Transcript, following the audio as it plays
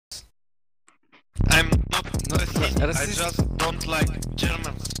I just don't like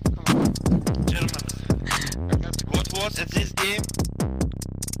Germans. Germans. What was at this game?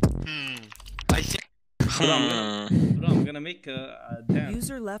 I think. I'm gonna make a dance.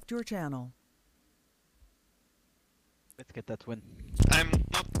 User left your channel. Let's get that win. I'm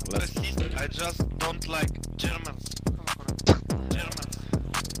not racist. I just don't like Germans. Germans.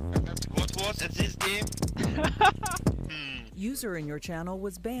 What was at this game? User in your channel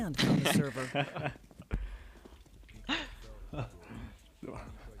was banned from the server.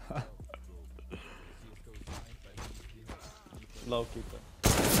 Low keeper.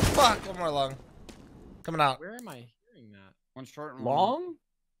 Fuck, one more long. Coming out. Where am I hearing that? One short and Long?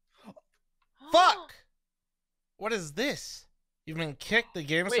 Fuck! What is this? You've been kicked. The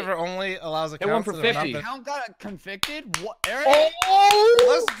game server only allows It won accounts for that have not 50. been- Count got convicted? What? Eric?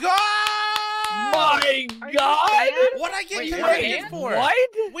 Oh! Let's go! My God! What'd I get Wait, convicted for? what?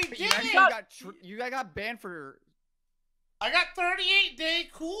 We You did guys it! you guys got banned for. I got 38-day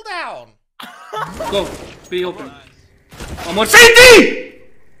cooldown. Go. Be open. One more safety!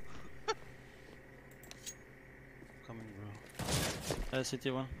 Coming, bro.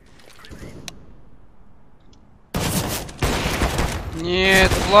 City one.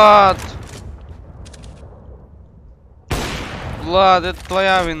 Нет, Влад! Влад, это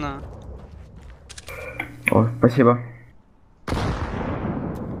твоя вина. О, спасибо.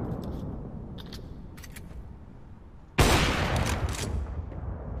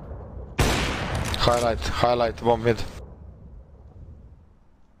 Highlight, one mid.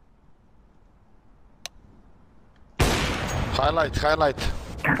 Highlight.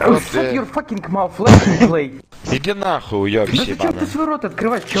 Oh, shut your fucking mouth, let me play. Иди нахуй, уёбище Да зачем ты ебаный. свой рот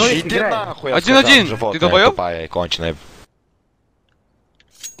открывать? Человек Иди играет. нахуй, я Один-один, сказал, ты животное долбоёб? тупая и конченая.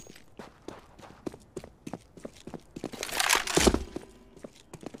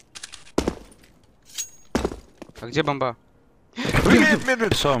 А где бомба?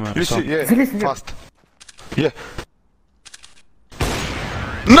 Minute. Залезь наверх. Fast. Yeah.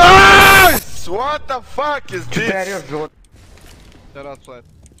 Nice! What the fuck is Ты this? орёшь, живот. They're outside.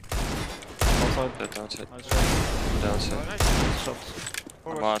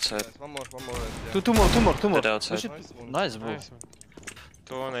 I'm outside. One more. Two more. Dead outside. Nice, bro.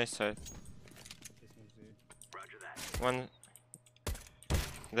 Two on A side. One.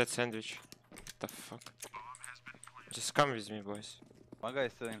 That sandwich. What the fuck? Just come with me, boys. One guy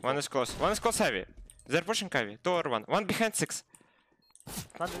is still in. One is close. One is close heavy. They're pushing heavy. 2 or 1. One behind 6.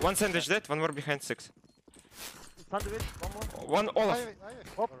 One sandwich dead. One more behind 6. One Olaf.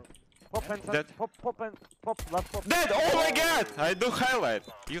 Dead. Dead! Oh my god! I do highlight.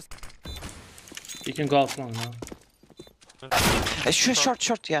 You. You can go out long now.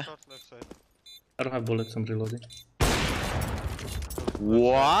 Short, yeah. I don't have bullets, I'm reloading.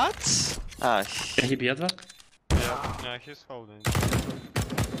 What? Ah, Can he be advac? yeah, he's holding.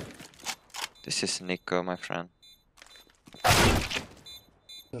 This is NIKO, my friend.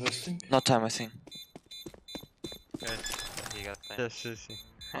 No time, I think. He got time. Yes.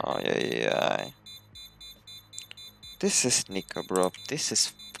 Oh, yeah. This is NIKO, bro. This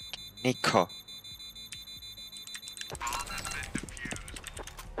is NIKO.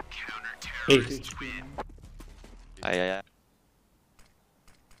 Yeah.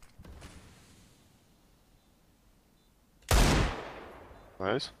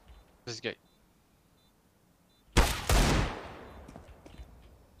 Nice. This is gay.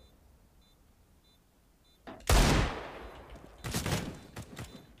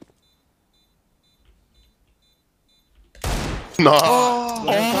 No.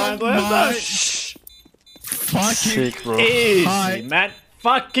 Fucking easy, man.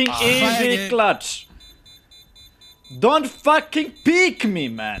 Fucking easy clutch. Don't fucking peek me,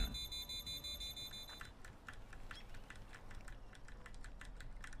 man.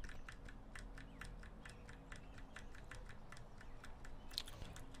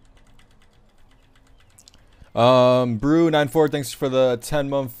 Brew94, thanks for the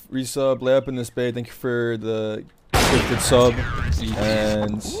 10-month resub. Layup in this bay, thank you for the gifted sub.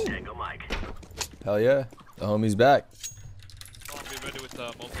 And hell yeah, the homie's back. Be ready with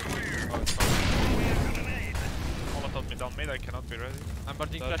the Molotov me down mid, I cannot be ready. I'm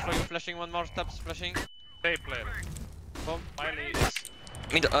burning flash for you, flashing one more, taps flashing. Stay player. Bomb. Miley is...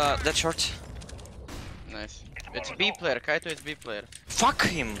 Mid, that short. Nice. It's B player, Kaito is B player. Fuck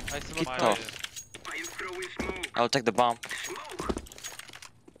him! I Get smoke off. I'll take the bomb.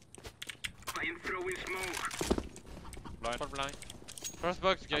 blind. First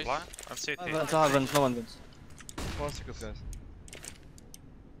box, guys. I'm CT. No one wins. 1 second, guys.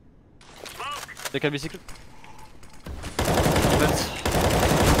 They can be secret.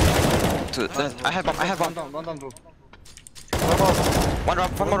 I have bomb. One down, bro. One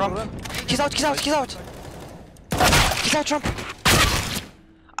more ramp. He's out. He's out, Trump.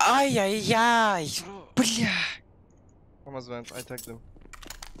 Ай-яй-яй. Бля. Almost went. I tagged him.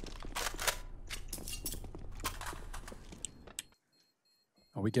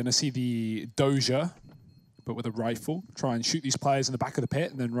 Are we going to see the Doja, but with a rifle, try and shoot these players in the back of the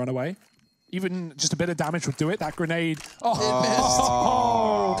pit and then run away? Even just a bit of damage would do it. That grenade.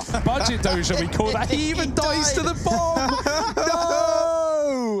 Oh, budget Doja, we call that. He even dies to the bomb.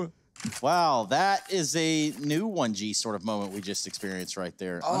 No! Wow, that is a new 1G sort of moment we just experienced right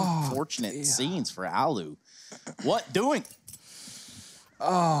there. Unfortunate scenes for Alu. What doing?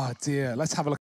 Oh, dear. Let's have a look.